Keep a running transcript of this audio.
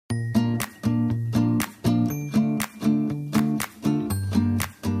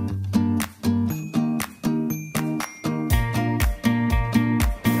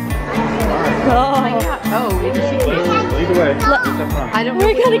I don't know.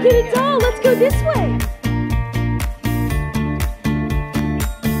 We're gonna get a doll. Let's go this way.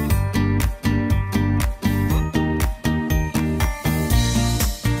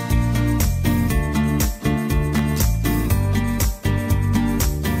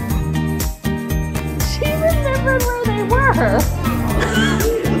 She remembered where they were.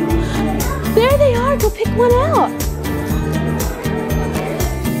 There they are. Go pick one out.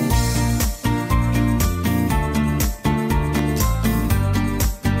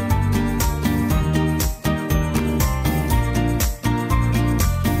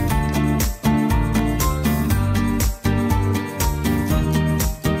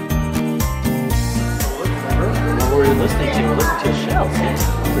 Listening to, listen to a shell. See?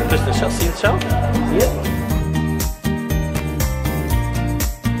 Push the shell. See the shell? See it?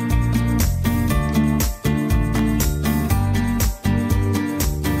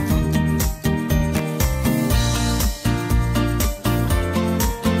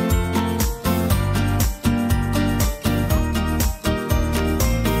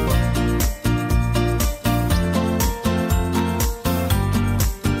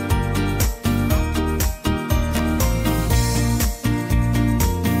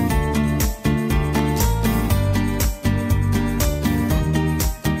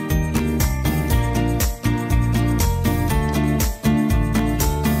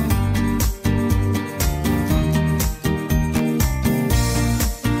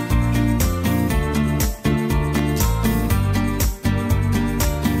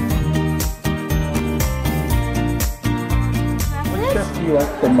 Do you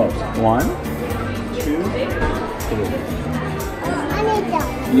like the most? 1, 2, 3.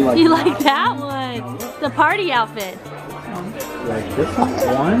 You like that one? The party outfit. You like this one?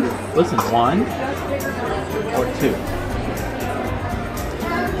 1. Listen, 1 or 2.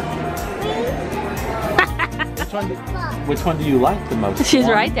 Which one do you like the most? She's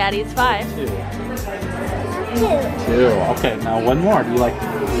 1, right, Daddy. It's 5. 2. 2. Okay, now one more. Do you like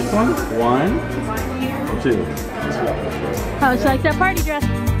this one? 1 or 2? How would you like that party dress?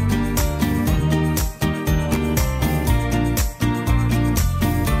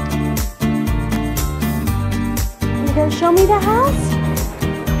 You gonna show me the house?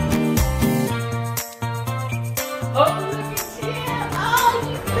 Oh, look at you! Oh,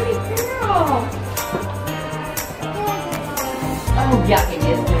 you pretty girl! Oh, yuck, it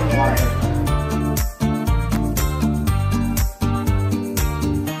is in water.